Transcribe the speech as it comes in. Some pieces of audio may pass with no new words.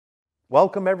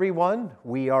Welcome, everyone.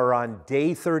 We are on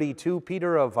day 32,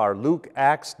 Peter, of our Luke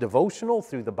Acts devotional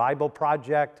through the Bible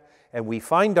Project, and we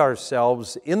find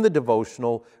ourselves in the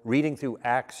devotional reading through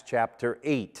Acts chapter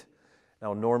 8.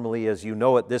 Now, normally, as you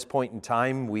know, at this point in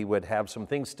time, we would have some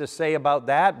things to say about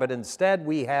that, but instead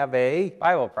we have a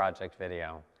Bible Project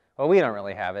video. Well, we don't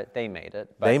really have it. They made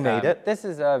it. But, They made it. This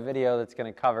is a video that's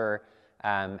going to cover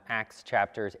Acts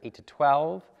chapters 8 to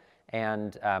 12.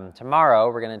 And tomorrow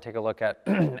we're going to take a look at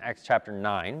Acts chapter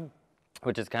 9,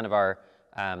 which is kind of our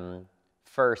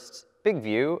first big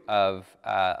view of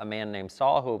a man named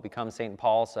Saul who will become St.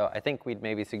 Paul. So I think we'd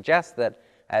maybe suggest that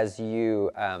as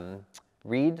you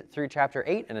read through chapter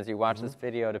 8 and as you watch this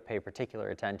video to pay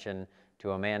particular attention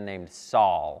to a man named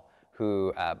Saul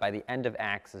who by the end of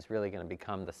Acts is really going to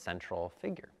become the central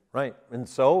figure. Right, and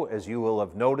so, as you will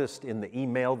have noticed in the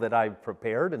email that I've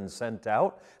prepared and sent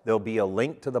out, there'll be a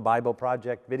link to the Bible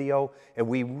Project video, and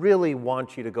we really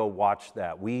want you to go watch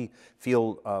that. We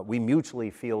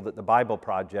mutually feel that the Bible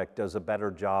Project does a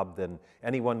better job than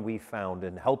anyone we found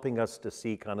in helping us to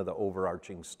see kind of the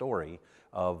overarching story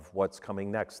of what's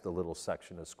coming next, the little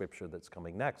section of Scripture that's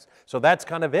coming next. So that's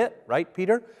kind of it, right,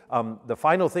 Peter? The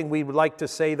final thing we would like to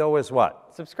say, though, is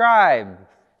what? Subscribe!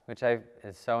 Which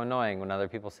is so annoying when other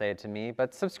people say it to me,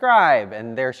 but subscribe,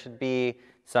 and there should be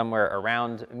somewhere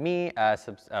around me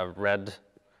a red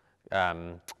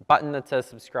button that says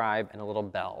subscribe and a little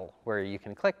bell where you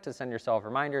can click to send yourself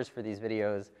reminders for these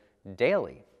videos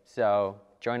daily. So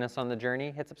join us on the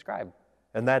journey, hit subscribe.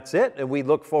 And that's it, and we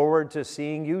look forward to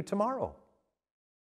seeing you tomorrow.